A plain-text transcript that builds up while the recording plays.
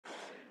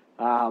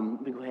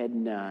Let me go ahead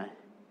and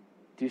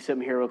do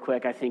something here real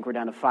quick. I think we're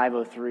down to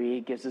 5:03.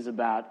 It gives us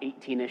about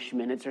 18-ish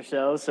minutes or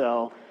so.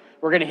 So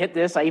we're going to hit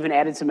this. I even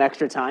added some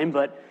extra time.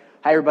 But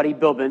hi, everybody.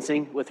 Bill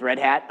Bensing with Red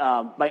Hat.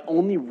 My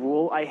only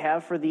rule I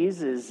have for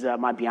these is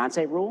my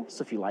Beyonce rule.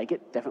 So if you like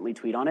it, definitely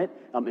tweet on it.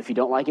 If you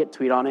don't like it,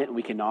 tweet on it.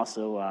 We can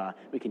also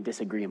we can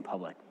disagree in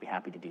public. Be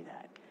happy to do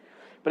that.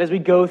 But as we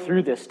go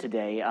through this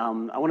today, I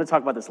want to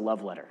talk about this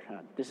love letter.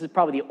 This is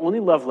probably the only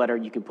love letter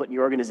you can put in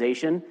your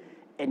organization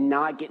and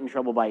not get in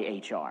trouble by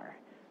HR.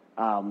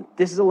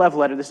 This is a love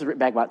letter. This is written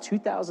back about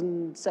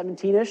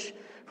 2017-ish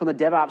from the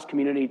DevOps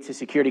community to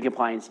security,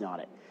 compliance, and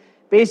audit.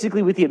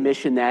 Basically with the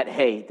admission that,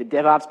 hey, the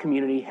DevOps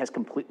community has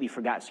completely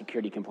forgot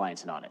security,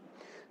 compliance, and audit.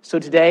 So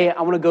today,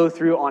 I want to go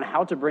through on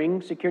how to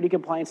bring security,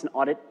 compliance, and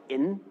audit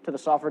into the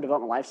software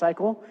development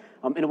lifecycle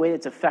in a way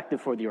that's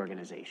effective for the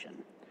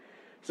organization.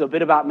 So a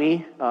bit about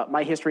me.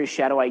 My history is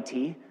shadow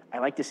IT. I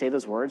like to say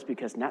those words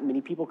because not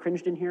many people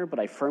cringed in here, but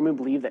I firmly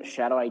believe that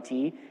shadow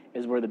IT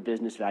is where the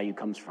business value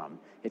comes from.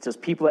 It's those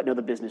people that know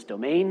the business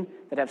domain,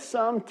 that have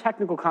some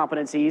technical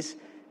competencies,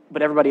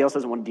 but everybody else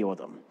doesn't want to deal with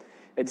them.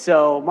 And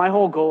so my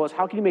whole goal is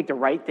how can you make the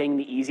right thing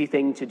the easy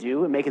thing to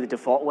do and make it the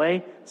default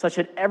way such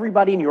that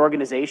everybody in your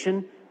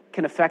organization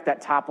can affect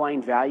that top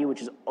line value,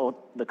 which is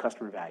the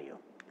customer value.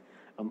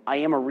 I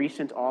am a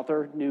recent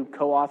author, new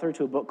co-author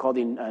to a book called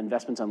The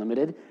Investments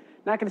Unlimited.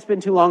 Not going to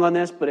spend too long on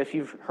this, but if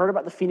you've heard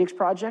about the Phoenix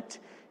Project,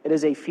 it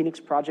is a Phoenix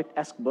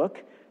Project-esque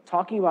book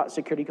talking about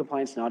security,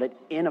 compliance, and audit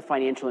in a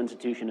financial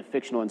institution, a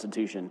fictional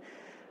institution.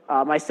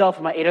 Myself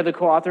and my 8 other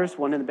co-authors,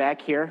 one in the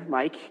back here,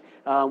 Mike,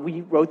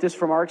 we wrote this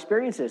from our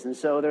experiences. And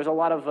so there's a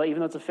lot of, even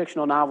though it's a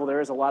fictional novel, there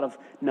is a lot of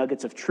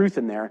nuggets of truth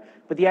in there.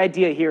 But the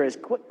idea here is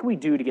what can we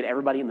do to get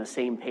everybody on the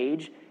same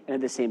page and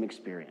have the same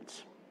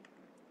experience?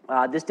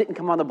 This didn't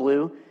come on the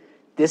blue.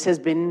 This has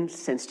been,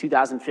 since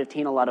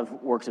 2015, a lot of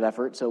works of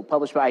effort. So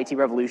published by IT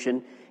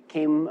Revolution,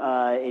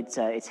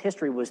 its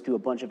history was through a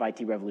bunch of IT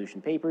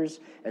Revolution papers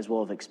as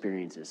well as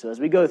experiences. So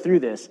as we go through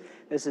this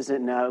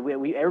isn't,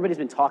 everybody's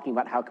been talking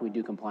about how can we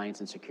do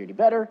compliance and security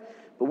better,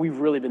 but we've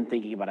really been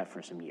thinking about it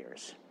for some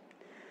years.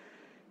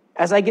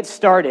 As I get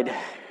started,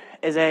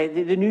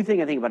 the new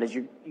thing I think about is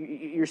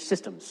your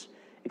systems.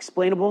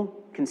 Explainable,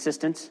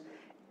 consistent,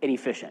 and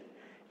efficient.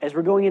 As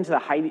we're going into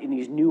in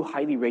these new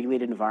highly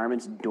regulated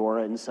environments,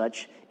 DORA and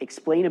such,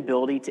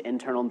 explainability to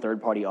internal and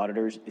third-party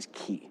auditors is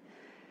key.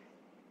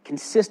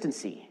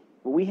 Consistency.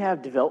 When we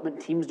have development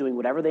teams doing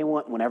whatever they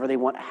want, whenever they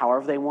want,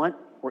 however they want,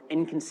 we're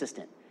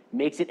inconsistent.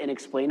 Makes it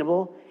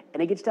inexplainable,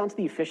 and it gets down to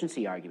the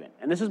efficiency argument.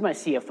 And this is my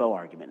CFO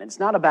argument. It's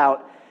not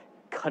about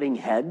cutting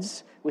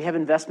heads. We have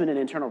investment in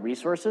internal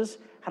resources.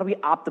 How do we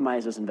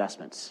optimize those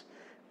investments?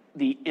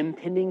 The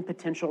impending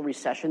potential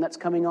recession that's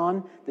coming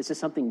on, this is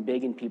something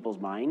big in people's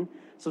mind.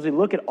 So as we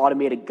look at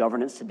automated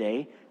governance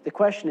today, the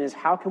question is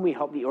how can we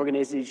help the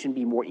organization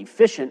be more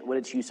efficient with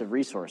its use of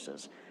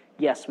resources?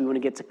 Yes, we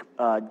want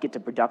to get to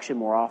production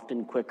more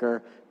often,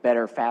 quicker,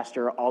 better,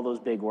 faster, all those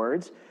big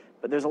words.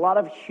 But there's a lot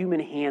of human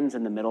hands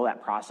in the middle of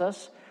that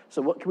process.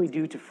 So what can we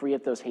do to free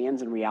up those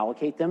hands and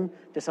reallocate them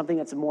to something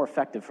that's more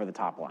effective for the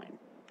top line?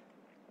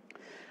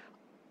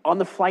 On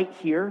the flight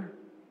here,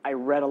 I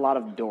read a lot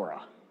of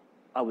DORA.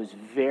 I was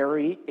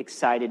very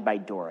excited by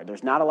DORA.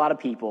 There's not a lot of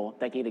people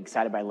that get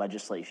excited by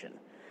legislation.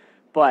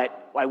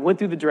 But I went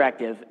through the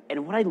directive,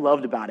 and what I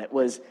loved about it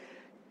was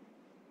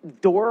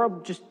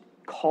DORA just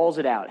calls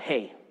it out.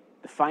 Hey,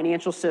 the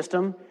financial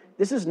system,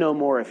 this is no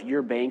more if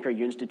your bank or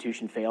your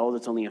institution fails,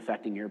 it's only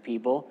affecting your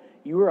people.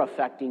 You are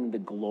affecting the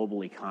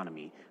global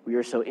economy. We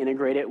are so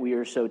integrated, we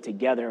are so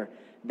together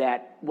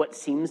that what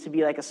seems to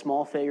be like a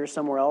small failure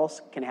somewhere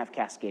else can have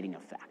cascading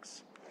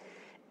effects.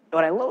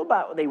 What I love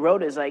about what they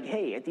wrote is like,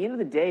 hey, at the end of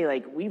the day,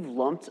 like we've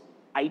lumped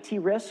IT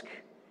risk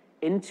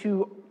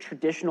into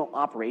traditional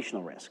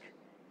operational risk,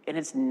 and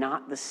it's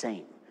not the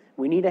same.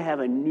 We need to have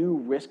a new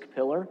risk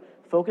pillar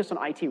focused on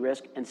IT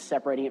risk and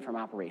separating it from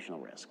operational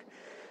risk.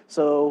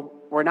 So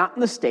we're not in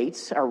the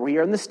States, or we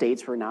are in the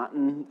States, we're not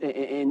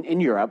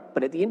in Europe,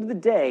 but at the end of the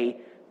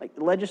day, like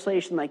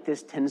legislation like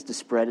this tends to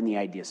spread and the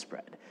ideas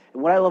spread.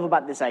 And what I love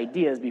about this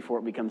idea is before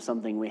it becomes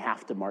something we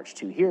have to march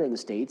to here in the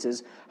States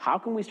is how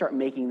can we start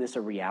making this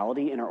a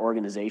reality in our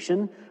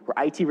organization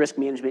where IT risk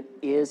management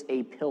is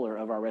a pillar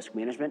of our risk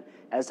management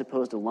as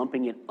opposed to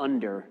lumping it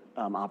under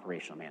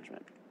operational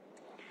management.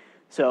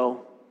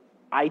 So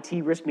IT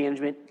risk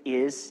management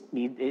is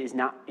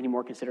not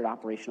anymore considered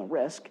operational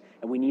risk,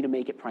 and we need to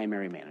make it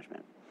primary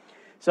management.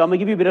 So I'm going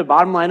to give you a bit of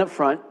bottom line up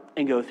front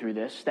and go through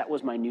this. That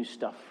was my new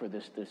stuff for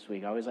this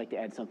week. I always like to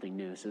add something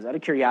new. So out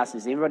of curiosity,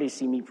 has anybody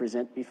seen me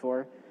present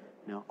before?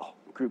 No? Oh,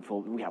 group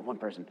full. We got one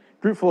person.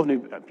 Group full of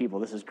new people.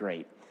 This is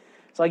great.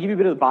 So I'll give you a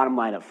bit of the bottom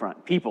line up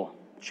front. People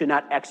should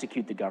not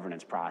execute the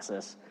governance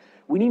process.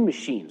 We need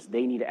machines.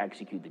 They need to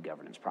execute the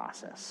governance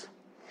process.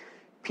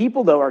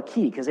 People, though, are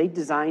key because they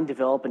design,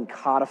 develop, and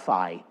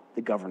codify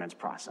the governance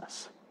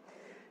process.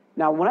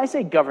 Now, when I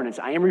say governance,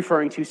 I am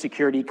referring to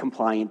security,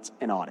 compliance,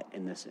 and audit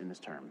in this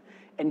term.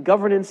 And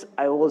governance,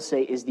 I will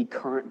say, is the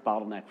current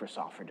bottleneck for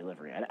software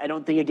delivery. I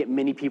don't think I get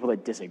many people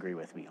that disagree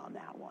with me on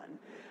that one.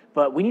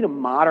 but we need to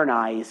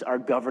modernize our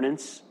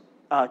governance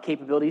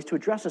capabilities to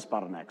address this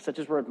bottleneck, such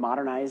as we're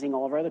modernizing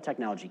all of our other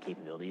technology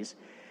capabilities.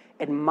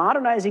 And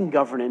modernizing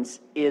governance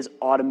is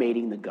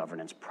automating the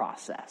governance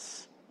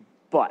process.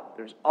 But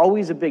there's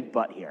always a big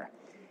but here.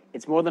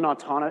 It's more than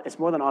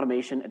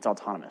automation, it's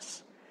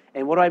autonomous.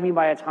 And what do I mean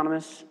by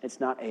autonomous? It's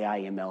not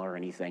AI, ML, or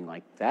anything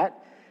like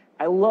that.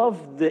 I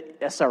love the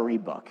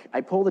SRE book.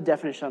 I pull the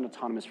definition on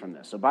autonomous from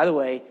this. So by the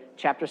way,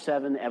 Chapter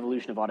 7, the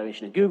evolution of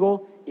automation at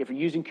Google. If you're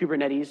using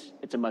Kubernetes,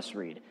 it's a must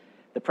read.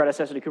 The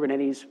predecessor to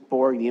Kubernetes,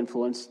 Borg, the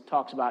influence,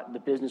 talks about the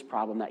business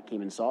problem that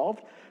came and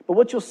solved. But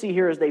what you'll see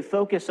here is they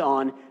focus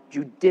on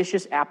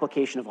judicious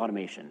application of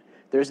automation.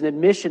 There's an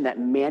admission that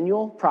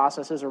manual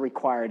processes are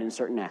required in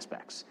certain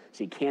aspects.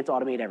 So you can't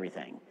automate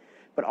everything.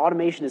 But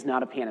automation is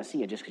not a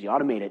panacea. Just because you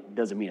automate it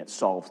doesn't mean it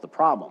solves the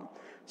problem.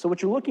 So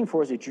what you're looking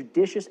for is a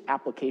judicious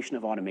application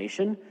of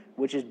automation,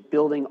 which is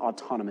building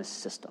autonomous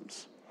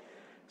systems.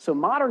 So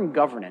modern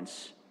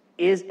governance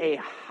is a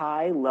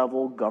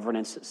high-level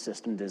governance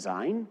system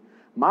design.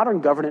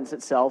 Modern governance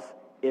itself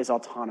is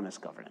autonomous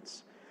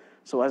governance.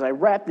 So as I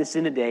wrap this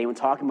in today, when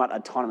talking about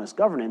autonomous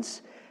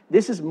governance,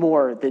 this is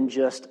more than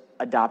just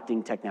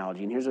adopting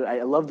technology. And here's what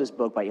I love this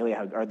book by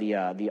Ilya, or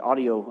the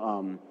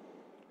audio.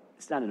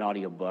 It's not an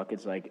audio book.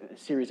 It's like a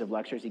series of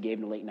lectures he gave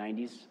in the late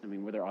 90s. I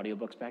mean, were there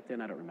audiobooks back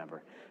then? I don't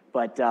remember.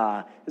 But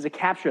there's a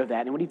capture of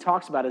that. And what he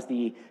talks about is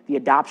the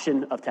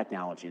adoption of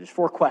technology. There's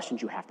 4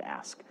 questions you have to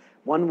ask.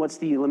 1, what's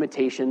the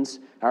limitations,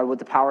 or what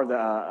the power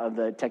of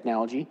the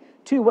technology?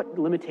 2, what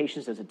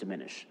limitations does it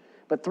diminish?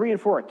 But 3 and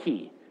 4 are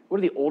key. What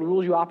are the old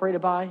rules you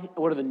operated by? And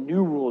what are the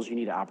new rules you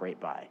need to operate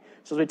by?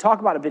 So as we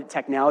talk about a bit of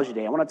technology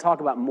today, I want to talk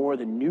about more of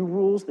the new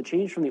rules, the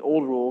change from the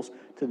old rules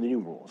to the new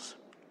rules.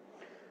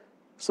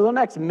 So the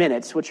next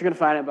minutes, what you're going to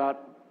find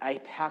about, I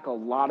pack a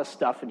lot of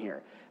stuff in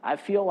here. I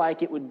feel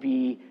like it would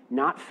be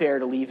not fair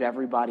to leave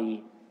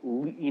everybody,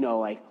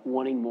 like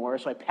wanting more.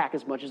 So I pack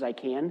as much as I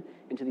can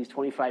into these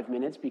 25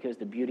 minutes because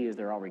the beauty is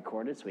they're all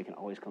recorded, so we can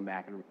always come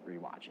back and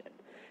rewatch it.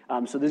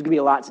 So there's going to be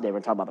a lot today. We're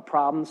going to talk about the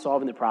problem,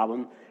 solving the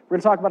problem. We're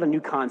going to talk about a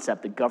new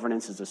concept, the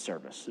governance as a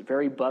service.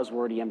 Very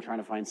buzzwordy. I'm trying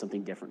to find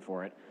something different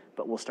for it,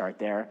 but we'll start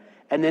there.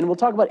 And then we'll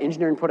talk about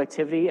engineering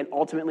productivity and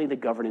ultimately the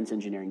governance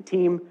engineering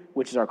team,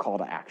 which is our call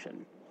to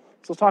action.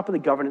 So let's talk about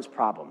the governance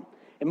problem.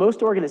 In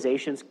most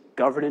organizations,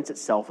 governance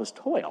itself is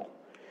toil.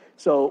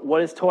 So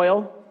what is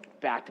toil?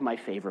 Back to my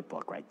favorite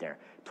book right there.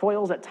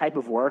 Toil is that type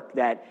of work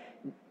that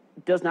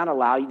does not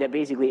allow you, that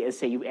basically is,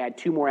 say you add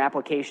 2 more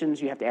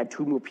applications, you have to add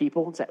 2 more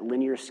people. It's that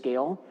linear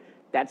scale.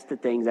 That's the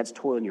thing, that's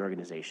toil in your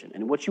organization.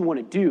 And what you want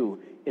to do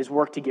is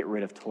work to get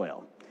rid of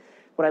toil.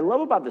 What I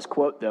love about this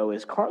quote, though,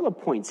 is Carla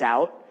points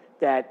out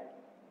that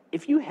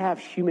if you have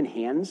human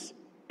hands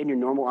in your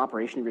normal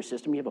operation of your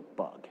system, you have a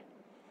bug.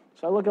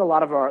 So I look at a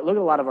lot of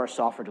our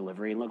software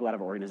delivery and look at a lot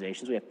of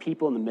organizations. We have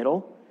people in the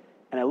middle,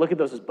 and I look at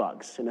those as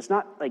bugs. And it's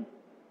not like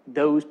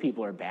those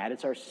people are bad.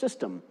 It's our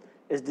system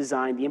is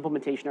designed. The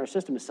implementation of our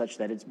system is such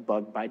that it's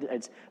bugged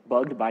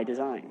by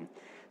design.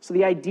 So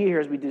the idea here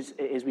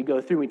as we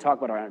go through, we talk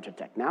about our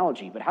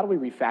technology, but how do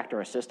we refactor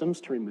our systems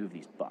to remove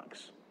these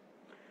bugs?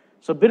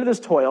 So a bit of this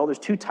toil. There's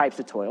 2 types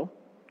of toil: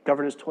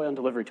 governance toil and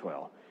delivery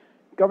toil.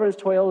 Governance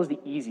toil is the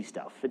easy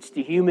stuff. It's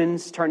the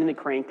humans turning the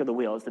crank of the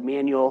wheel. It's the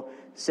manual,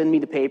 send me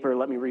the paper,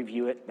 let me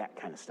review it, that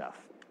kind of stuff.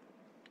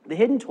 The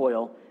hidden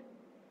toil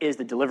is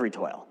the delivery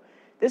toil.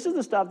 This is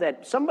the stuff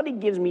that somebody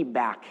gives me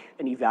back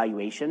an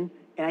evaluation,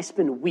 and I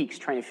spend weeks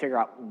trying to figure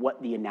out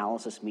what the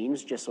analysis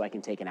means just so I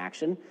can take an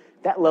action.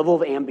 That level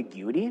of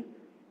ambiguity,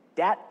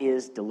 that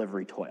is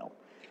delivery toil.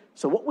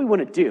 So what we want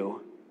to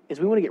do is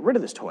we want to get rid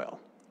of this toil.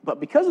 But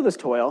because of this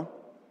toil,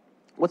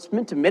 what's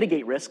meant to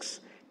mitigate risks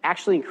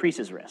actually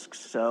increases risks.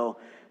 So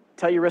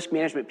tell your risk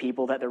management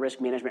people that the risk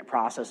management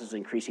process is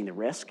increasing the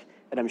risk,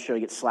 and I'm sure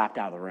you get slapped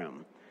out of the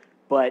room.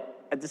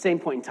 But at the same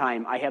point in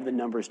time, I have the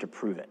numbers to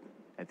prove it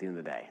at the end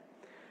of the day.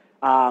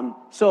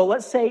 So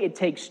let's say it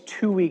takes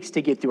 2 weeks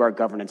to get through our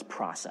governance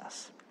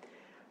process.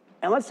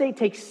 And let's say it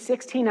takes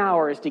 16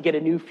 hours to get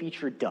a new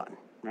feature done,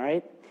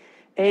 right?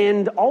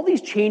 And all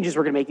these changes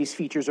we're going to make, these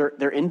features,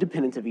 they're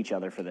independent of each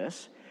other for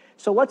this.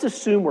 So let's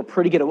assume we're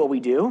pretty good at what we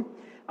do.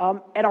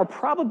 And our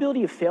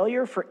probability of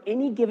failure for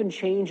any given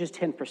change is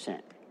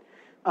 10%.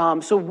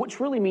 So which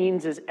really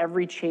means is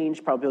every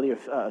change probability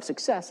of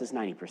success is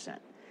 90%.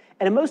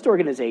 And in most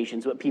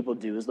organizations, what people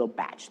do is they'll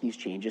batch these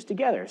changes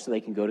together so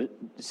they can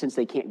since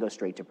they can't go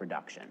straight to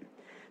production.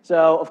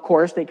 So of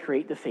course, they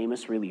create the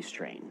famous release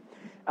train.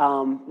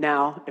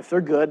 Now, if they're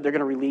good, they're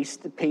going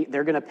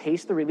to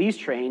pace the release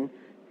train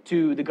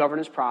to the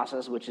governance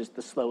process, which is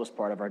the slowest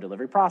part of our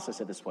delivery process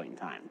at this point in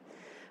time.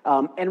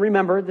 And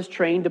remember, this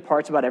train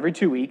departs about every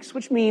 2 weeks,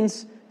 which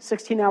means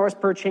 16 hours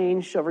per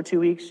change over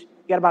 2 weeks.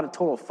 You got about a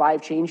total of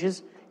 5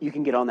 changes you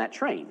can get on that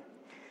train.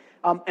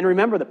 And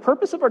remember, the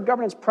purpose of our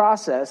governance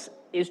process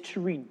is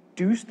to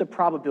reduce the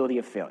probability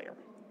of failure.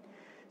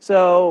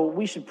 So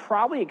we should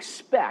probably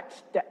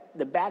expect that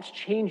the batch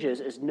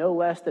changes is no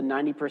less than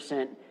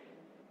 90%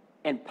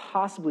 and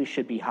possibly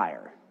should be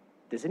higher.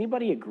 Does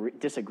anybody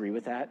disagree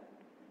with that?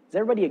 Does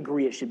everybody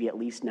agree it should be at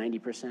least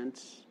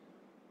 90%?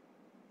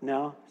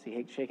 No?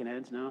 See shaking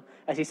heads? No?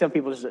 I see some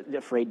people just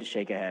afraid to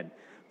shake a head.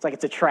 It's like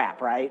it's a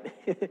trap, right?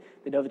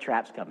 They know the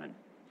trap's coming.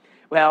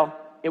 Well,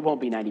 it won't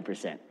be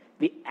 90%.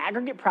 The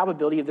aggregate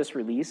probability of this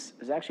release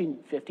is actually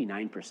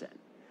 59%. So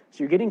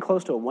you're getting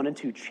close to a 1 in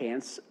 2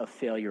 chance of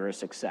failure or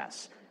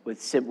success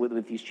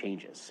with these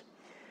changes.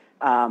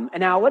 And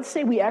now let's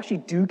say we actually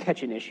do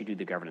catch an issue due to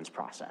the governance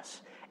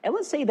process. And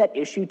let's say that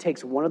issue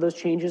takes one of those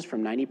changes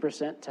from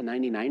 90% to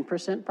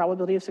 99%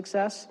 probability of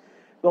success.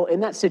 Well,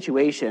 in that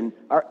situation,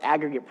 our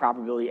aggregate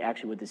probability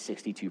actually went to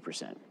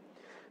 62%.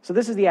 So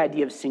this is the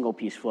idea of single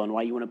piece flow and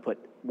why you want to put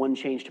one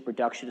change to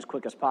production as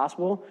quick as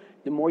possible.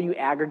 The more you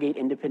aggregate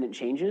independent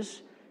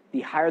changes,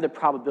 the higher the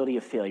probability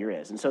of failure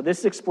is. And so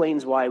this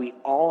explains why we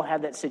all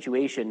have that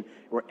situation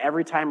where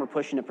every time we're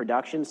pushing to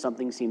production,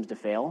 something seems to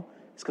fail.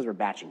 It's because we're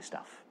batching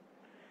stuff.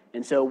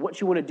 And so what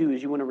you want to do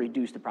is you want to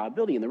reduce the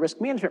probability. And the risk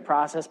management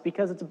process,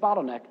 because it's a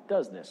bottleneck,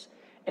 does this.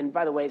 And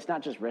by the way, it's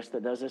not just risk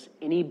that does this.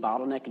 Any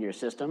bottleneck in your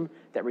system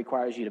that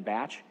requires you to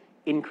batch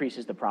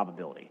increases the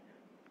probability.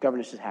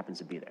 Governance just happens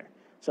to be there.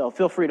 So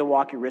feel free to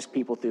walk your risk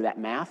people through that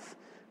math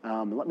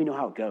and let me know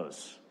how it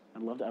goes.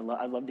 I'd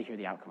love to hear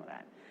the outcome of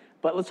that.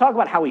 But let's talk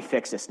about how we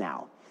fix this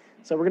now.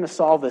 So we're going to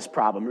solve this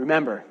problem.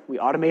 Remember, we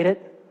automate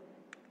it?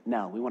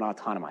 No, we want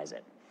to autonomize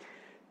it.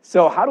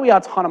 So how do we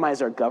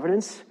autonomize our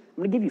governance? I'm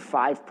going to give you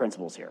 5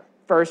 principles here.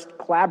 First,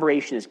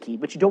 collaboration is key,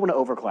 but you don't want to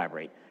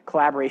over-collaborate.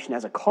 Collaboration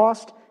has a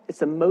cost. It's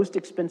the most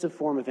expensive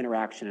form of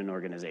interaction in an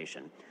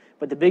organization.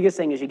 But the biggest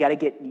thing is you got to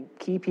get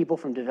key people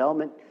from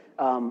development,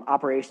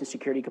 operations,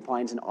 security,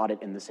 compliance, and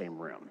audit in the same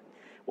room.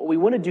 What we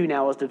want to do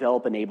now is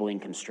develop enabling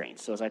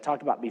constraints. So as I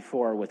talked about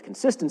before with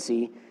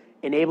consistency,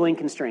 enabling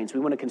constraints, we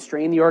want to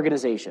constrain the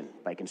organization.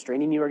 By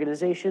constraining the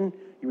organization,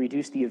 you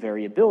reduce the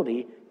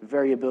variability.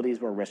 Variability is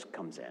where risk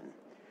comes in.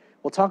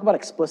 We'll talk about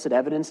explicit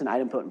evidence and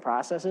idempotent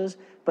processes,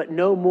 but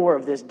no more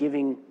of this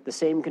giving the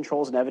same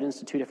controls and evidence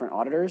to 2 different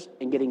auditors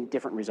and getting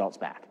different results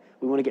back.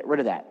 We want to get rid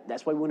of that.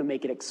 That's why we want to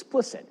make it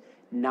explicit,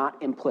 not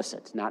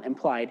implicit, not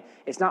implied.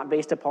 It's not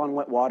based upon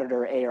what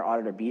Auditor A or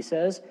Auditor B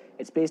says.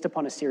 It's based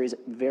upon a series of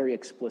very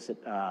explicit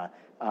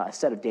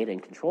set of data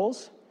and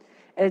controls.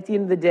 And at the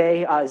end of the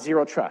day,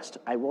 zero trust.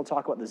 I will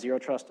talk about the zero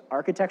trust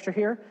architecture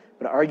here,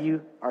 but I argue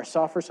our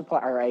software supply,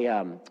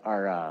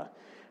 our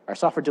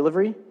software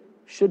delivery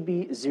should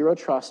be zero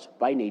trust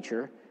by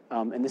nature,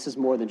 and this is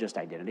more than just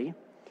identity.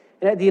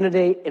 And at the end of the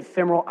day,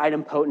 ephemeral,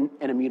 idempotent,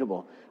 and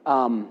immutable.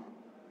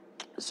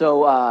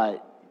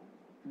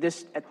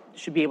 This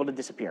should be able to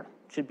disappear.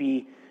 Should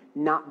be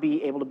not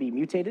be able to be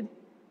mutated.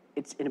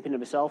 It's independent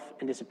of itself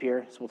and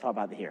disappear, so we'll talk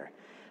about that here.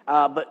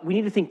 But we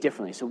need to think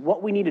differently. So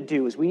what we need to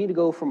do is we need to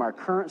go from our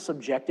current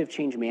subjective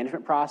change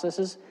management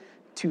processes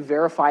to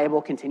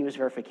verifiable continuous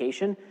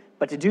verification.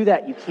 But to do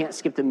that, you can't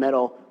skip the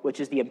middle, which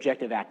is the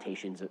objective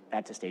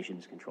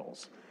attestations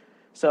controls.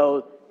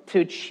 So to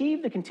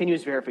achieve the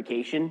continuous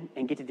verification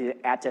and get to the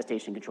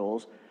attestation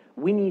controls,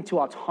 we need to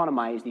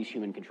autonomize these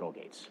human control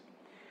gates.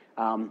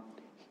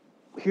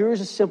 Here's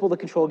a simple the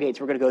control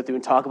gates we're going to go through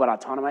and talk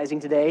about autonomizing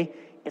today.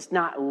 It's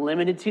not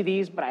limited to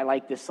these, but I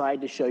like this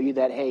slide to show you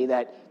that, hey,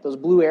 that those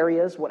blue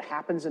areas, what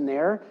happens in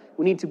there,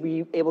 we need to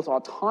be able to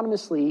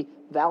autonomously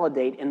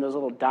validate in those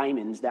little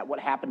diamonds that what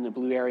happened in the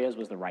blue areas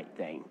was the right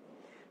thing.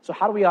 So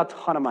how do we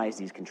autonomize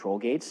these control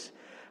gates?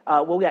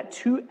 Well, we got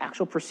 2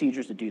 actual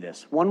procedures to do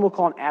this. One we'll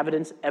call an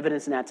evidence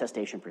and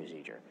attestation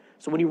procedure.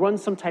 So when you run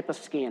some type of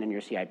scan in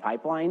your CI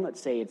pipeline,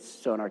 let's say it's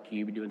SonarQube,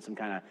 you're doing some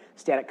kind of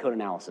static code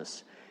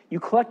analysis, you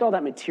collect all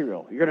that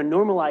material. You're going to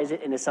normalize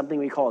it into something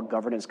we call a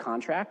governance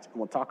contract, and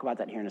we'll talk about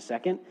that here in a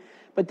second.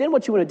 But then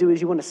what you want to do is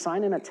you want to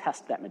sign and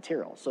attest that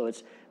material. So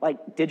it's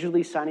like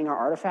digitally signing our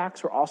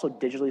artifacts. We're also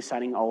digitally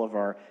signing all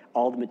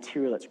the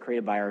material that's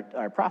created by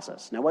our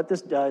process. Now what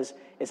this does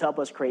is help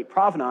us create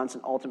provenance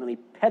and ultimately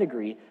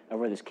pedigree of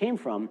where this came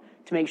from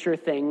to make sure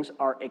things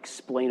are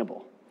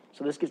explainable.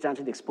 So this gets down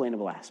to the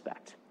explainable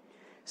aspect.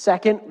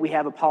 Second, we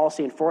have a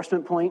policy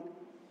enforcement point.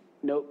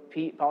 Note,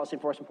 policy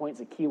enforcement point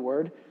is a key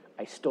word.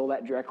 I stole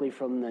that directly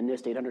from the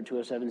NIST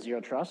 800-207 Zero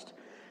Trust.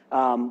 We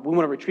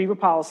want to retrieve a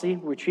policy,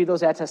 retrieve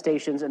those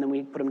attestations, and then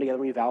we put them together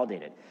and we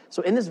validate it.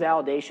 So in this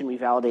validation, we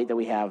validate that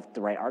we have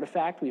the right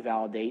artifact. We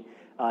validate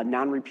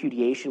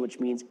non-repudiation, which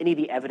means any of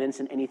the evidence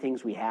and any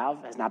things we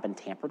have has not been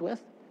tampered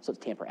with, so it's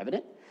tamper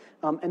evident.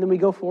 And then we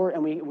go forward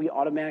and we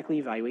automatically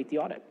evaluate the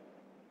audit.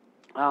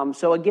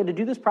 So again, to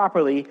do this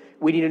properly,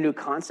 we need a new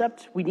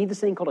concept. We need this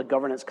thing called a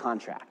governance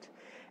contract.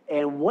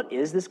 And what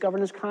is this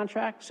governance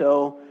contract?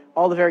 So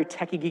all the very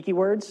techie, geeky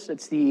words,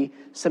 it's the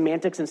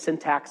semantics and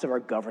syntax of our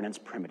governance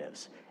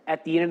primitives.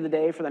 At the end of the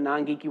day, for the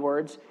non-geeky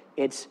words,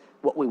 it's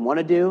what we want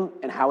to do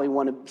and how we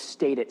want to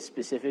state it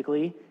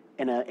specifically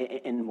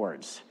in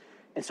words.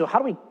 And so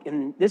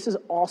and this is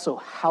also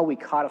how we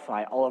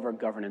codify all of our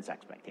governance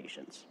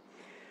expectations.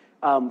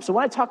 So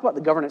when I talk about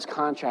the governance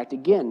contract,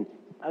 again,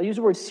 I'll use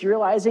the word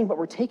serializing, but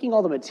we're taking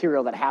all the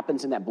material that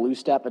happens in that blue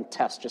step, and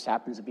test just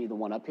happens to be the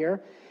one up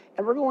here,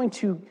 and we're going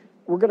to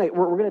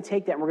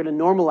take that and we're going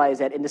to normalize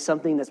that into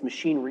something that's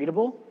machine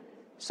readable,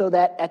 so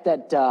that at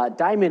that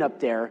diamond up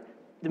there,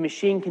 the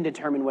machine can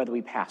determine whether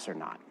we pass or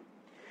not.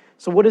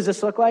 So what does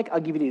this look like? I'll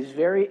give you these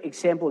very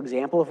example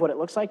of what it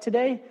looks like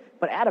today,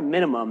 but at a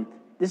minimum,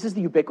 this is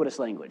the ubiquitous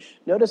language.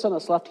 Notice on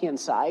this left-hand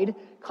side,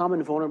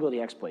 common vulnerability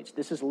exploits.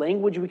 This is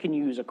language we can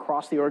use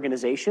across the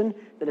organization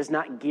that is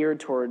not geared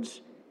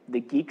towards the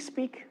geek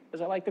speak,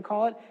 as I like to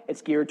call it.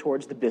 It's geared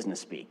towards the business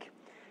speak.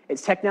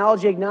 It's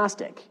technology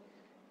agnostic.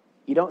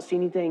 You don't see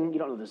anything, you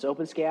don't know this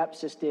OpenSCAP,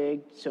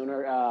 Sysdig,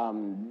 Sonar,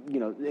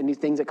 any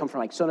things that come from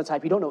like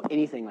Sonatype. You don't know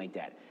anything like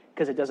that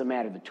because it doesn't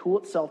matter. The tool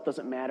itself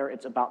doesn't matter.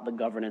 It's about the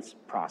governance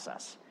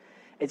process.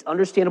 It's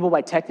understandable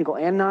by technical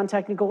and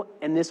non-technical,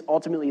 and this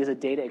ultimately is a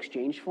data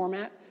exchange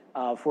format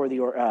for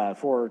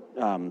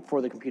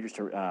the computers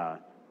to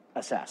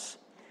assess.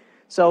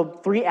 So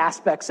 3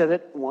 aspects of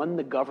it. 1,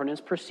 the governance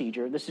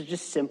procedure. This is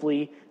just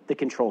simply the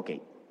control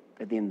gate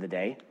at the end of the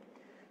day.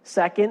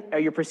 2nd are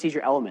your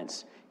procedure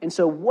elements. And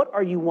so what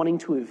are you wanting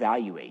to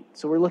evaluate?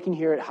 So we're looking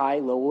here at high,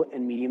 low,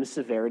 and medium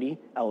severity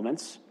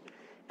elements.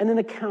 And then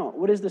the count.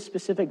 What is the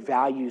specific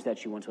values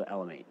that you want to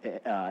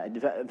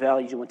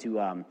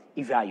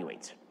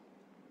evaluate?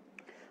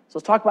 So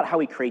let's talk about how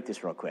we create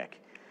this real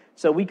quick.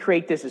 So we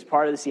create this as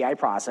part of the CI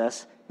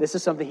process. This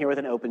is something here with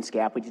an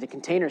OpenSCAP. We did a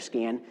container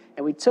scan,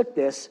 and we took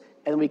this,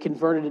 and we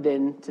converted it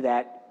into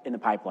that in the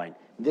pipeline.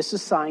 This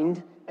is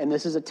signed, and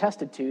this is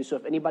attested to, so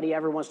if anybody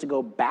ever wants to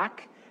go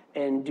back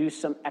and do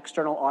some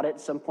external audit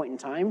at some point in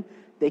time,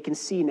 they can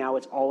see now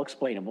it's all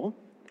explainable.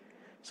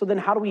 So then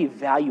how do we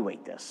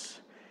evaluate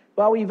this?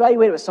 Well, we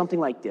evaluate it with something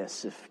like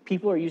this. If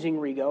people are using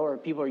Rego or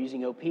people are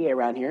using OPA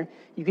around here,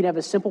 you can have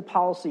a simple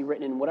policy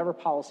written in whatever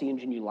policy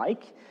engine you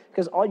like,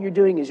 because all you're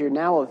doing is you're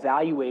now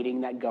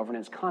evaluating that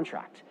governance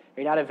contract.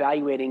 You're not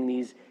evaluating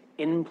these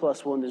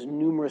N+1, there's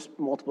numerous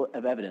multiple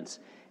of evidence.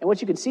 And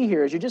what you can see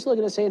here is you're just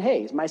looking at saying,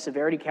 hey, is my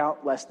severity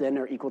count less than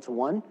or equal to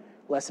 1,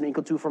 less than or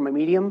equal to from a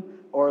medium,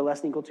 or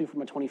less than or equal to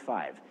from a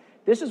 25?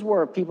 This is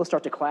where people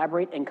start to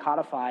collaborate and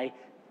codify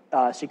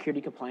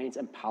security, compliance,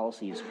 and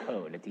policy as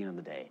code at the end of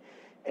the day.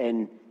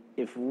 And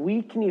if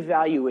we can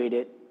evaluate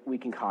it, we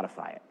can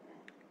codify it.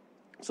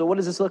 So what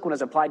does this look when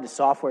it's applied to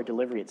software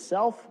delivery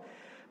itself?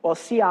 Well,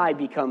 CI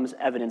becomes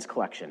evidence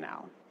collection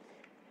now.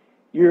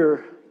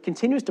 Your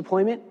continuous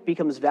deployment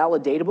becomes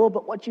validatable,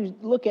 but what you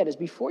look at is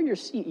before your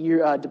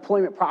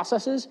deployment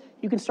processes,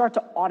 you can start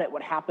to audit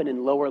what happened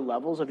in lower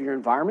levels of your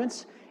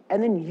environments,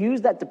 and then use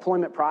that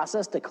deployment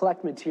process to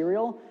collect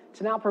material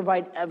to now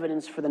provide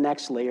evidence for the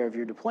next layer of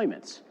your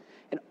deployments.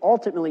 And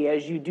ultimately,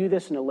 as you do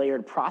this in a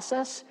layered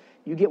process,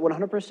 you get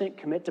 100%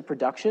 commit to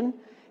production,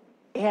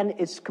 and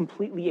it's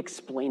completely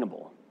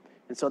explainable.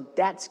 And so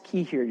that's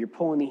key here. You're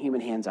pulling the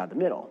human hands out of the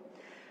middle.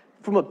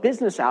 From a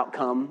business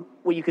outcome,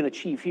 what you can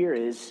achieve here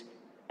is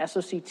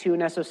SOC2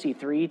 and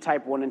SOC3,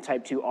 Type 1 and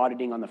Type 2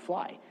 auditing on the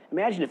fly.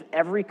 Imagine if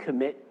every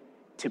commit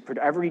to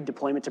every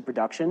deployment to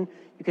production,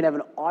 you can have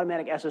an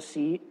automatic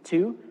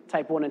SOC2,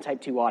 Type 1 and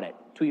Type 2 audit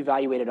to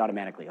evaluate it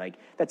automatically. Like,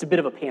 that's a bit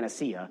of a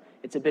panacea.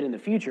 It's a bit in the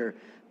future.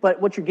 But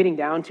what you're getting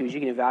down to is you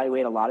can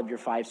evaluate a lot of your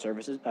 5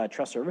 services,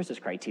 trust services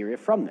criteria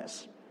from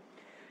this.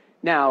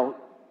 Now,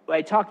 what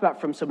I talked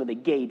about from some of the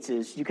gates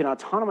is you can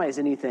autonomize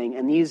anything,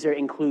 and these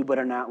include but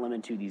are not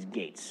limited to these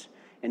gates.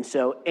 And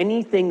so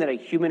anything that a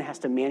human has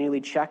to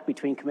manually check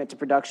between commit to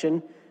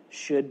production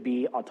should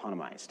be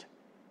autonomized.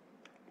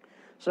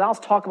 So now let's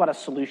talk about a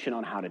solution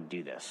on how to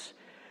do this.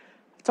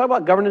 Let's talk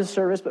about governance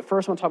service, but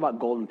first I want to talk about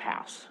golden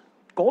paths.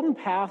 Golden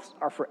paths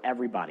are for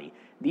everybody.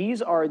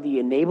 These are the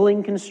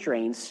enabling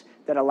constraints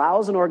that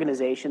allows an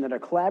organization that are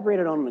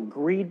collaborated on and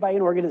agreed by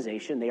an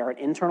organization, they are an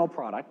internal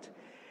product,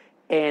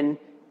 and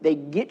they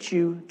get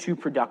you to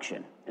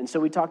production. And so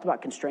we talked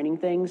about constraining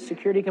things,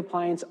 security,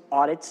 compliance,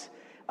 audits,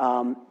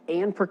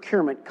 and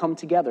procurement come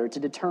together to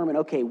determine,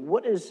 okay,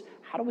 what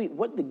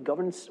the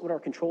governance, what are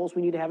controls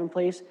we need to have in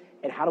place,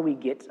 and how do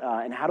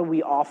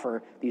we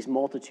offer these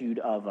multitude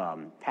of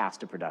paths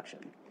to production.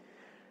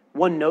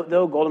 One note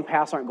though, golden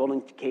paths aren't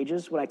golden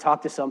cages. When I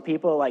talk to some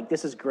people, like,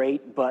 this is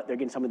great, but they're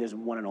getting something there's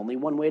one and only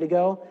one way to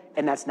go,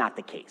 and that's not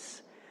the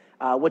case.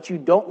 What you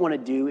don't want to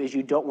do is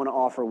you don't want to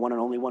offer one and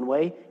only one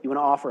way. You want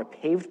to offer a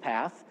paved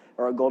path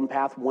or a golden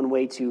path, one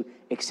way to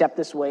accept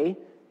this way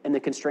and the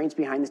constraints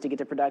behind this to get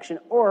to production,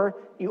 or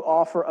you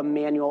offer a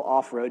manual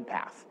off-road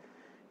path.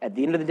 At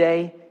the end of the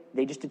day,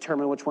 they just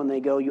determine which one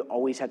they go. You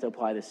always have to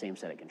apply the same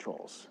set of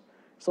controls.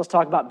 So let's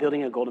talk about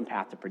building a golden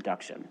path to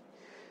production.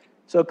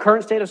 So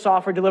current state of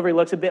software delivery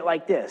looks a bit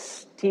like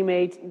this.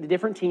 The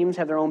different teams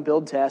have their own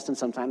build test and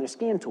sometimes their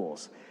scan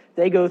tools.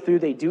 They go through,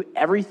 they do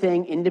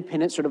everything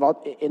independent, sort of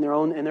in their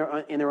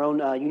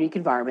own unique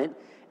environment,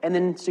 and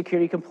then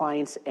security,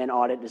 compliance, and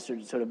audit is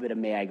sort of a bit of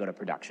may I go to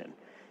production.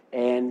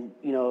 And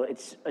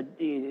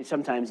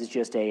sometimes it's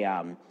just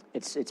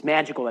it's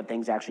magical that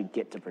things actually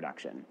get to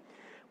production.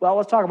 Well,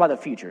 let's talk about the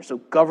future. So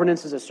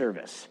governance as a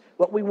service.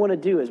 What we want to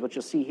do is, what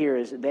you'll see here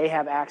is they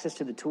have access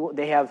to the tool.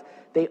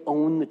 They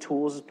own the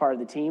tools as part of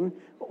the team.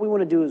 What we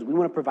want to do is we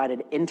want to provide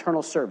an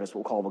internal service,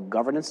 we'll call it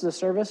governance as a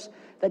service,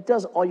 that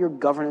does all your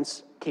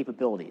governance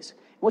capabilities.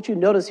 What you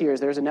notice here is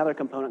there's another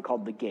component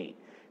called the gate.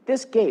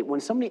 This gate,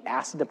 when somebody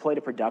asks to deploy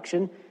to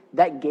production,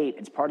 that gate,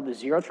 it's part of the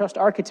zero trust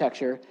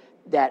architecture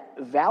that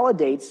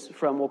validates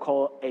from, we'll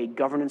call a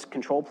governance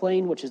control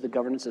plane, which is the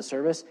governance as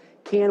service,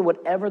 can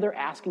whatever they're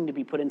asking to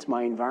be put into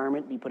my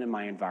environment be put in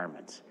my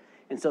environment.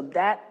 And so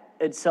that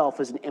itself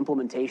is an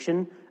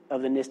implementation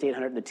of the NIST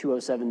 800, the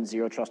 207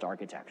 Zero Trust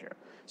architecture.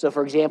 So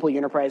for example, your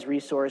enterprise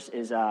resource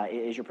is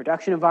your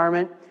production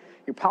environment.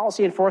 Your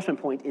policy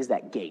enforcement point is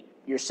that gate.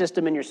 Your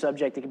system and your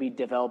subject, it could be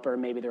developer,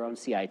 maybe their own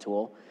CI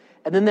tool.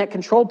 And then that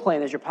control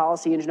plane is your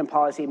policy engine and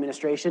policy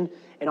administration,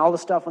 and all the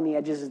stuff on the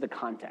edges is the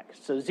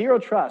context. So Zero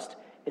Trust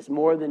is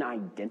more than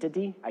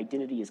identity.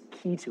 Identity is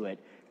key to it,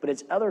 but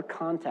it's other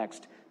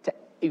context to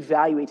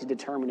evaluate, to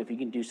determine if you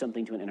can do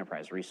something to an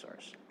enterprise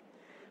resource.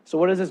 So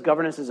what does this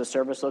governance as a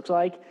service look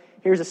like?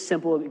 Here's a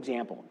simple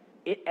example.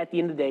 It, at the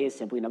end of the day, is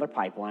simply another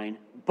pipeline,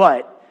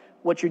 but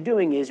what you're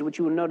doing is, what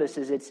you will notice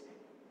is it's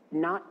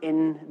not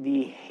in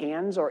the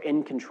hands or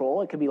in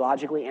control. It could be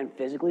logically and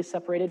physically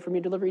separated from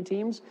your delivery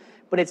teams,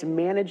 but it's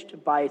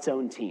managed by its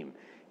own team.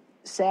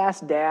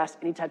 SAS, DAS,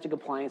 any types of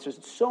compliance, there's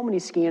so many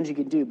scans you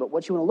can do, but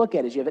what you want to look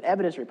at is you have an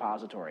evidence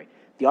repository.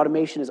 The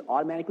automation is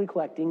automatically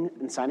collecting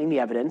and signing the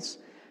evidence.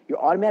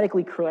 You're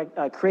automatically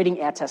creating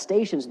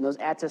attestations, and those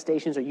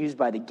attestations are used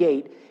by the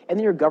gate. And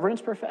then your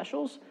governance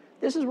professionals,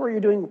 this is where you're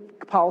doing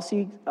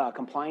policy,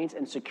 compliance,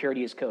 and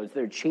security as codes.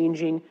 They're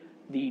changing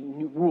the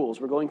new rules.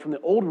 We're going from the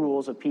old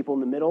rules of people in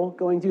the middle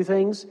going through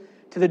things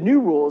to the new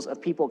rules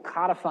of people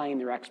codifying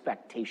their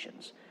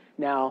expectations.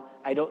 Now,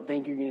 I don't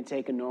think you're going to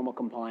take a normal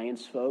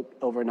compliance folk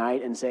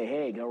overnight and say,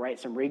 hey, go write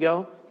some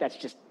Rego.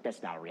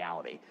 That's not a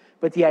reality.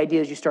 But the idea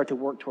is you start to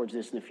work towards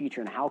this in the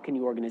future, and how can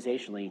you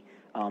organizationally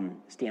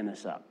stand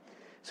this up?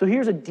 So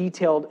here's a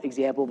detailed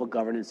example of a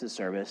governance as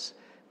service,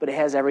 but it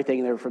has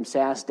everything there from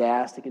SAS,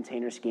 DAS to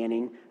container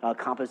scanning,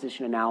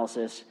 composition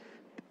analysis,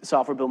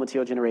 software bill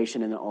material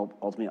generation, and then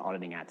ultimately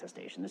auditing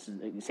attestation. This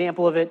is an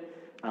example of it.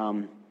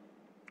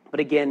 But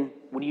again,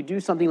 when you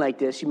do something like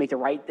this, you make the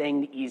right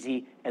thing the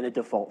easy and the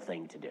default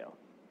thing to do.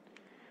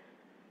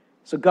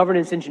 So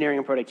governance, engineering,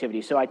 and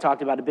productivity. So I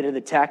talked about a bit of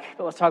the tech,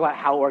 but let's talk about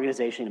how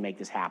organizationally to make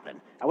this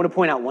happen. I want to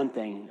point out one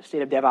thing.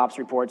 State of DevOps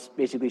reports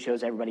basically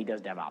shows everybody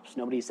does DevOps.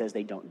 Nobody says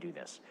they don't do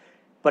this.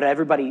 But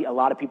everybody, a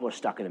lot of people are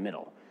stuck in the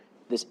middle.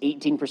 This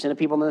 18% of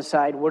people on the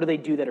side, what do they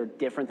do that are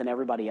different than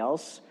everybody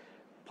else?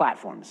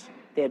 Platforms.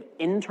 They have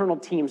internal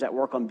teams that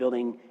work on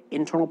building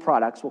internal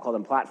products, we'll call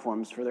them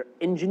platforms, for their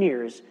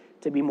engineers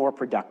to be more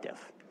productive.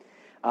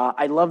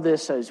 I love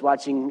this. I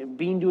was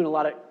doing a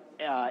lot of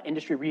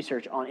industry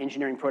research on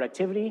engineering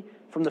productivity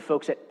from the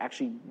folks that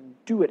actually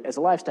do it as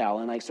a lifestyle.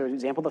 And like, for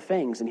example, the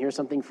FANGs, and here's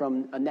something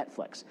from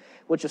Netflix.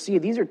 What you'll see,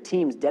 these are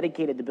teams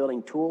dedicated to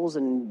building tools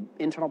and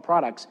internal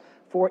products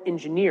for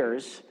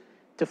engineers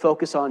to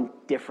focus on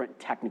different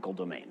technical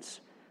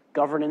domains.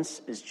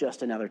 Governance is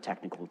just another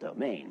technical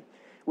domain.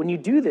 When you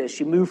do this,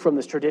 you move from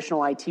this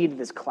traditional IT to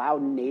this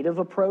cloud-native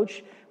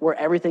approach where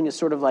everything is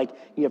sort of like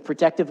you have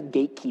protective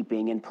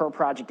gatekeeping and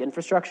per-project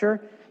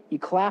infrastructure. You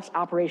collapse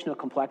operational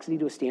complexity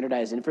to a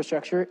standardized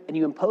infrastructure, and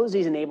you impose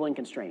these enabling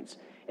constraints.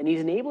 And these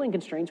enabling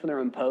constraints, when they're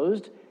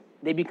imposed,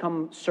 they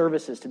become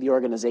services to the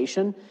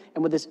organization.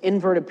 And with this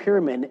inverted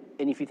pyramid,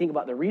 and if you think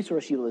about the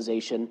resource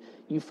utilization,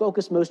 you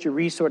focus most of your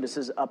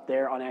resources up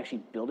there on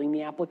actually building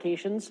the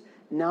applications,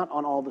 not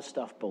on all the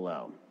stuff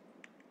below.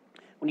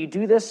 When you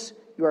do this,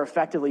 you are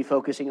effectively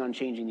focusing on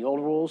changing the old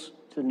rules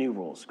to the new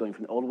rules, going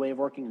from the old way of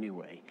working to the new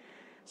way.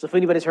 So if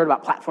anybody's heard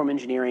about platform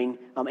engineering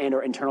and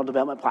or internal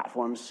development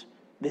platforms,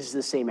 this is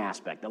the same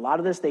aspect. A lot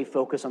of this, they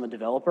focus on the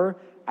developer.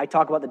 I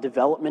talk about the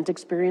development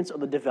experience or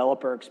the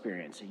developer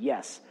experience.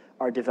 Yes,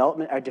 our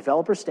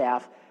developer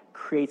staff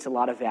creates a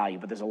lot of value,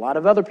 but there's a lot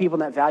of other people in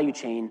that value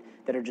chain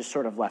that are just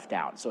sort of left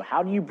out. So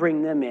how do you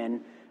bring them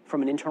in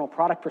from an internal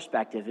product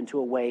perspective into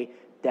a way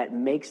that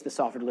makes the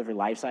software delivery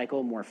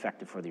lifecycle more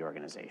effective for the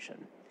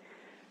organization?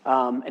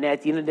 And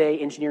at the end of the day,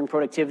 engineering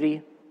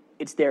productivity,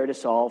 it's there to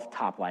solve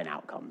top-line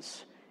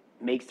outcomes.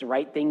 Makes the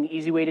right thing the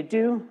easy way to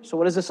do. So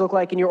what does this look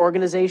like in your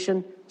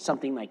organization?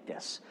 Something like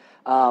this.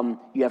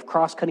 You have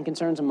cross-cutting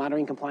concerns in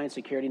monitoring, compliance,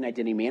 security, and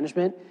identity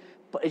management.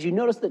 But as you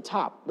notice at the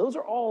top, those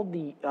are all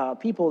the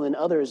people and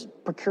others,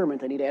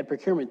 procurement, I need to add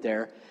procurement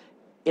there,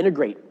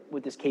 integrate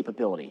with this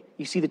capability.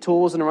 You see the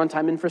tools and the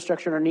runtime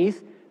infrastructure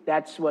underneath.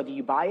 That's whether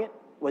you buy it,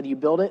 whether you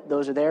build it,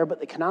 those are there.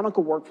 But the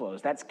canonical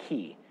workflows, that's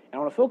key. And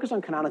I want to focus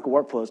on canonical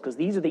workflows because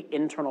these are the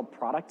internal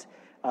product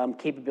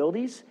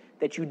capabilities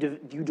that you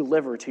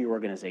deliver to your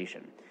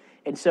organization.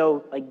 And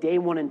so like day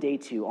one and day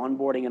two,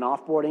 onboarding and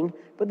offboarding,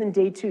 but then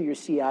day two, your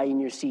CI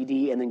and your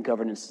CD, and then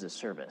governance as a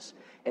service.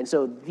 And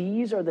so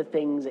these are the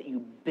things that you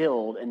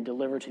build and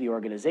deliver to the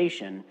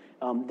organization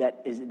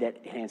that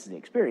enhances the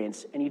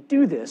experience. And you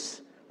do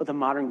this with a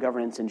modern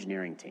governance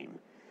engineering team.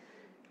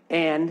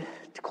 And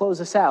to close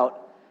this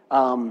out,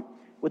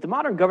 with the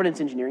modern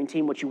governance engineering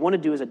team, what you want to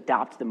do is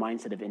adopt the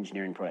mindset of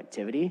engineering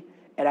productivity.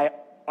 And I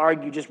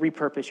argue just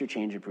repurpose your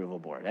change approval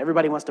board.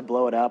 Everybody wants to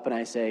blow it up, and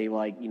I say,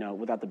 like, you know,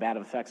 without the bad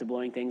effects of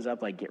blowing things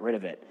up, like, get rid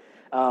of it.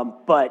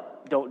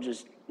 But don't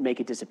just make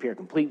it disappear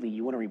completely.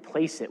 You want to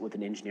replace it with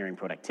an engineering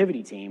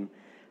productivity team.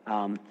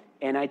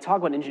 And I talk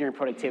about engineering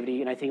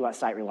productivity, and I think about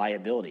site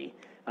reliability.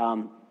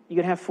 you're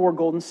going to have 4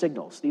 golden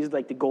signals. These are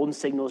like the golden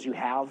signals you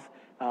have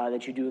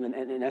that you do in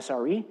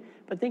SRE.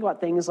 But think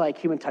about things like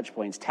human touch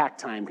points, tact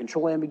time,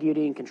 control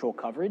ambiguity, and control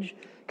coverage.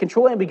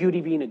 Control ambiguity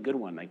being a good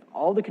one. Like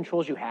all the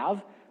controls you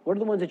have, what are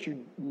the ones that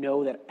you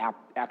know that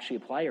actually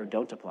apply or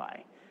don't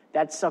apply?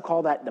 I'll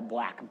call that the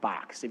black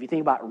box. If you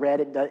think about red,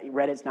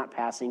 it's not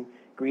passing,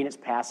 green it's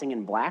passing,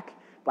 and black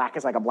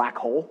is like a black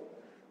hole.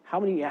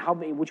 What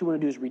you want to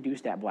do is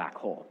reduce that black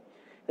hole.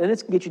 Then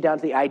this can get you down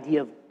to the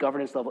idea of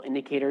governance level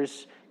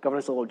indicators,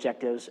 governance level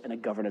objectives, and a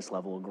governance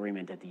level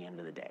agreement at the end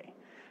of the day.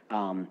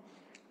 On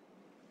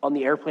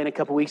the airplane a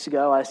couple weeks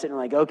ago, I was sitting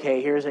like,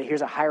 okay, here's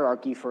a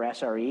hierarchy for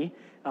SRE.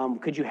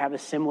 Could you have a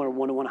similar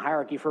one-to-one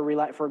hierarchy for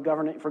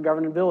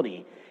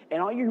governability?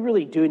 And all you're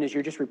really doing is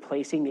you're just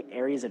replacing the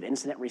areas of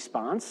incident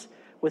response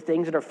with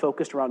things that are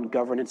focused around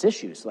governance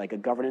issues, like a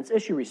governance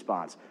issue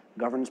response,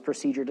 governance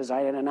procedure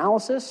design and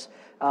analysis,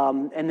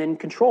 and then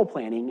control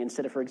planning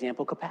instead of, for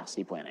example,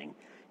 capacity planning.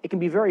 It can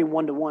be very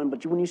one-to-one,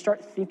 but when you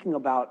start thinking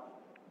about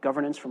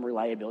governance from a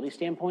reliability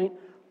standpoint,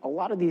 a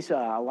lot of these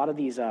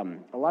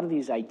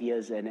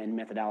ideas and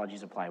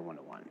methodologies apply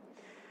one-to-one.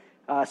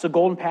 So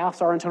golden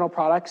paths are internal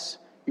products.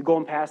 Your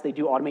golden paths, they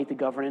do automate the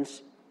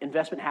governance.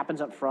 Investment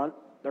happens up front.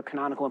 They're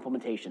canonical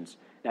implementations.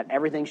 Not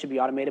everything should be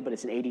automated, but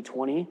it's an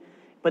 80-20.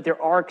 But there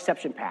are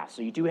exception paths.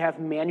 So you do have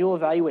manual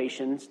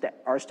evaluations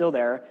that are still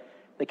there.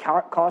 The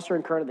costs are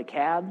incurred at the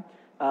CAD,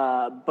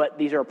 but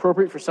these are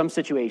appropriate for some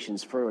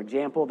situations. For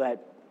example,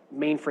 that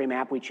mainframe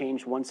app we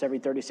changed once every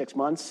 36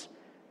 months,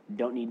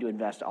 don't need to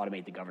invest to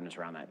automate the governance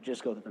around that.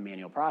 Just go through the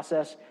manual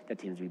process. That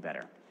tends to be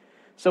better.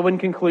 So in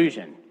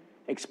conclusion,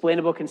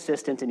 explainable,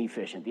 consistent, and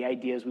efficient. The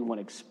idea is we want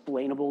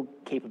explainable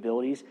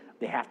capabilities.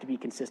 They have to be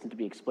consistent to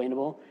be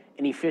explainable.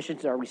 And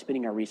efficient are we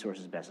spending our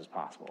resources as best as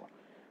possible.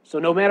 So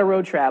no matter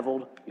road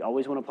traveled, you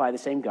always want to apply the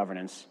same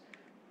governance.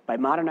 By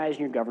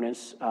modernizing your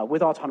governance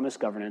with autonomous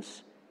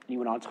governance, you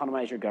want to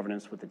autonomize your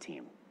governance with the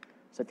team.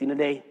 So at the end of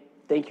the day,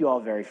 thank you all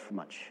very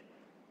much.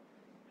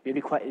 If you have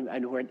any questions, I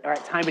know we're all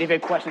right, time, but if you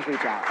have questions,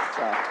 reach out.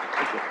 So,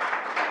 thank you.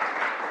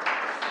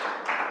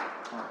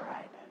 All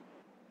right.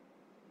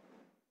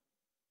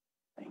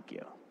 Thank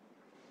you.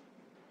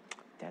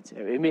 That's it.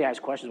 If you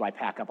ask questions while I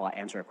pack up, I'll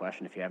answer a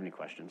question if you have any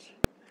questions.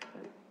 So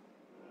you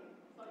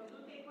do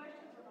take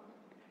questions or not?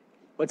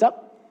 What's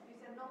up? You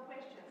said no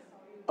questions.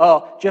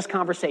 Oh, just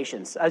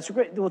conversations. That's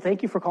great. Well,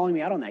 thank you for calling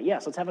me out on that.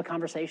 Yes, let's have a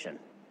conversation.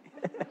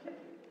 So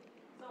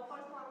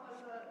first one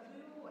was, do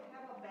you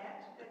have a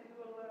bet that you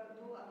will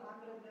do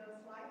 100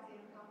 slides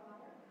in half an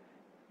hour?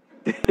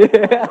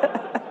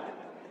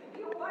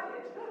 You won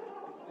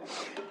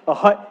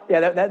it.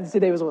 Yeah, that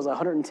today was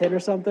 110 or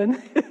something.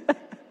 So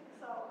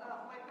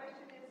my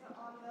question is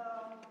on the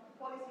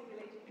policy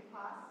related to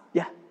pass.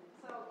 Yeah.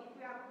 So if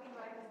we are looking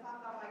like a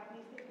standard like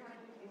NIST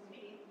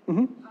 350,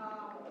 Mm-hmm.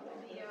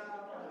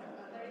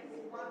 there is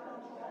one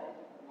control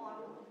on,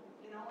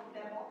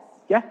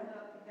 DevOps. Yeah.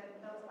 That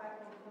those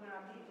type of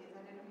vulnerabilities,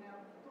 and then we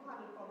have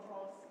 200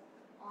 controls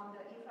on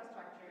the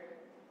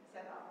infrastructure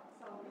setup.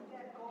 So with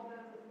that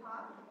golden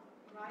path,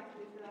 right,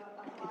 with the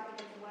applied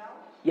as well.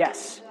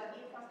 Yes.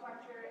 The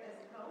infrastructure as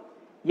code.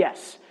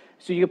 Yes.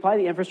 So you apply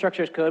the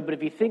infrastructure as code, but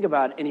if you think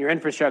about in your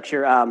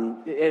infrastructure,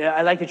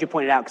 I like that you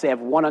pointed out because they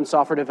have one on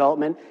software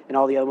development and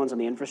all the other ones on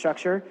the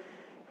infrastructure.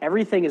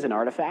 Everything is an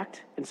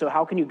artifact, and so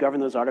how can you govern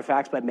those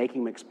artifacts by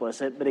making them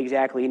explicit? But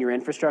exactly in your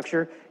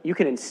infrastructure, you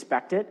can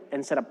inspect it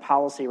and set a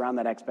policy around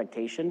that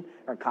expectation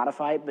or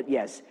codify it. But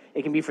yes,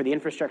 it can be for the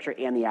infrastructure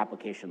and the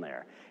application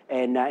layer.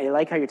 And I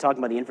like how you're talking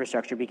about the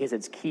infrastructure because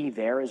it's key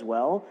there as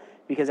well,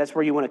 because that's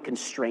where you want to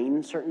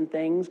constrain certain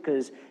things.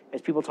 Because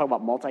as people talk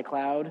about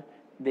multi-cloud,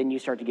 then you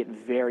start to get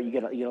you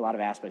get a lot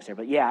of aspects there.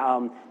 But yeah,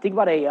 think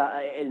about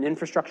an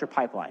infrastructure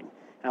pipeline.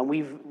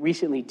 We've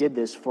recently did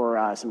this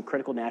for some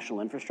critical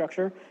national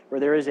infrastructure,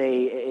 where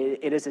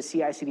it is a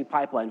CI/CD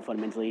pipeline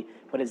fundamentally,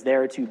 but it's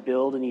there to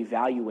build and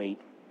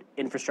evaluate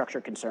infrastructure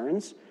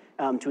concerns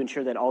to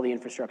ensure that all the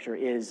infrastructure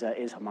is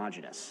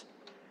homogeneous.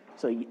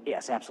 So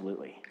yes,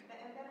 absolutely. And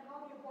then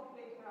how do you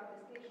populate your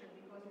attestation,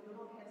 because you do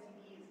not have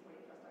CDs for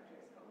infrastructure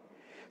as code?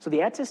 So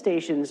the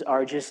attestations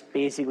are just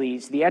basically,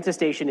 the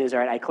attestation is,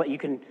 all right, you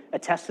can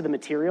attest to the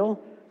material,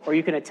 or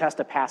you can attest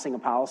to passing a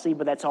policy,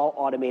 but that's all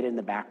automated in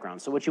the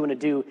background. So what you want to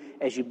do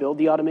as you build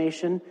the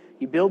automation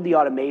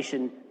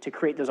to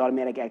create those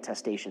automatic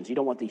attestations. You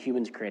don't want the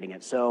humans creating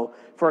it. So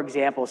for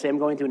example, say I'm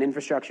going through an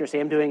infrastructure, say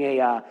I'm doing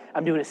a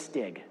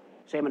STIG.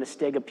 Say I'm going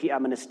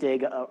to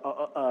STIG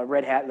a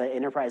Red Hat, the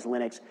Enterprise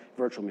Linux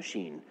virtual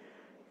machine.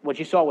 What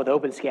you saw with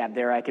OpenSCAP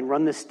there, I can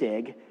run the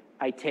STIG.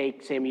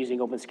 Say I'm using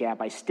OpenSCAP,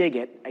 I STIG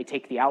it, I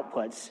take the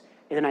outputs,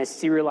 and then I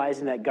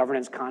serialize in that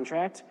governance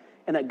contract,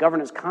 and that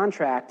governance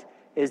contract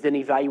is then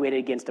evaluated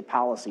against a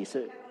policy.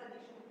 So,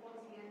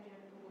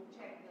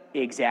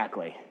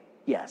 exactly.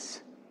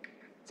 Yes.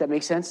 Does that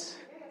make sense?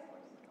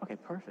 Okay,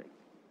 perfect.